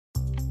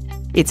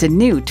It's a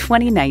new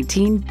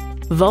 2019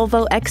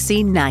 Volvo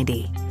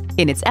XC90.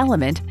 In its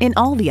element, in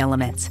all the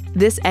elements,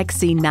 this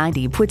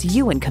XC90 puts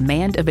you in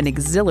command of an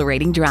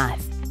exhilarating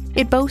drive.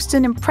 It boasts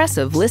an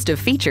impressive list of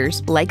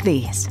features like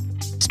these: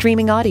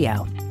 streaming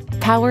audio,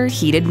 power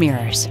heated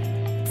mirrors,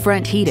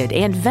 front heated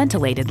and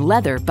ventilated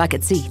leather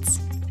bucket seats,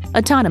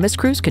 autonomous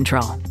cruise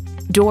control,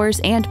 doors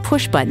and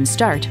push-button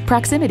start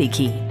proximity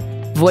key,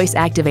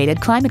 voice-activated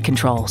climate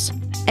controls,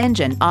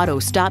 engine auto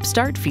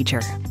stop-start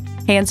feature,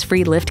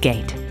 hands-free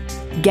liftgate,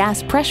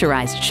 gas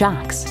pressurized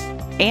shocks,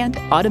 and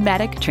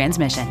automatic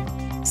transmission.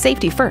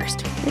 Safety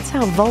first, it's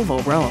how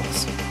Volvo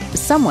rolls.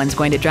 Someone's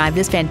going to drive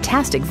this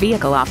fantastic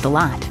vehicle off the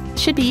lot.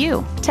 Should be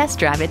you. Test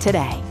drive it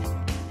today.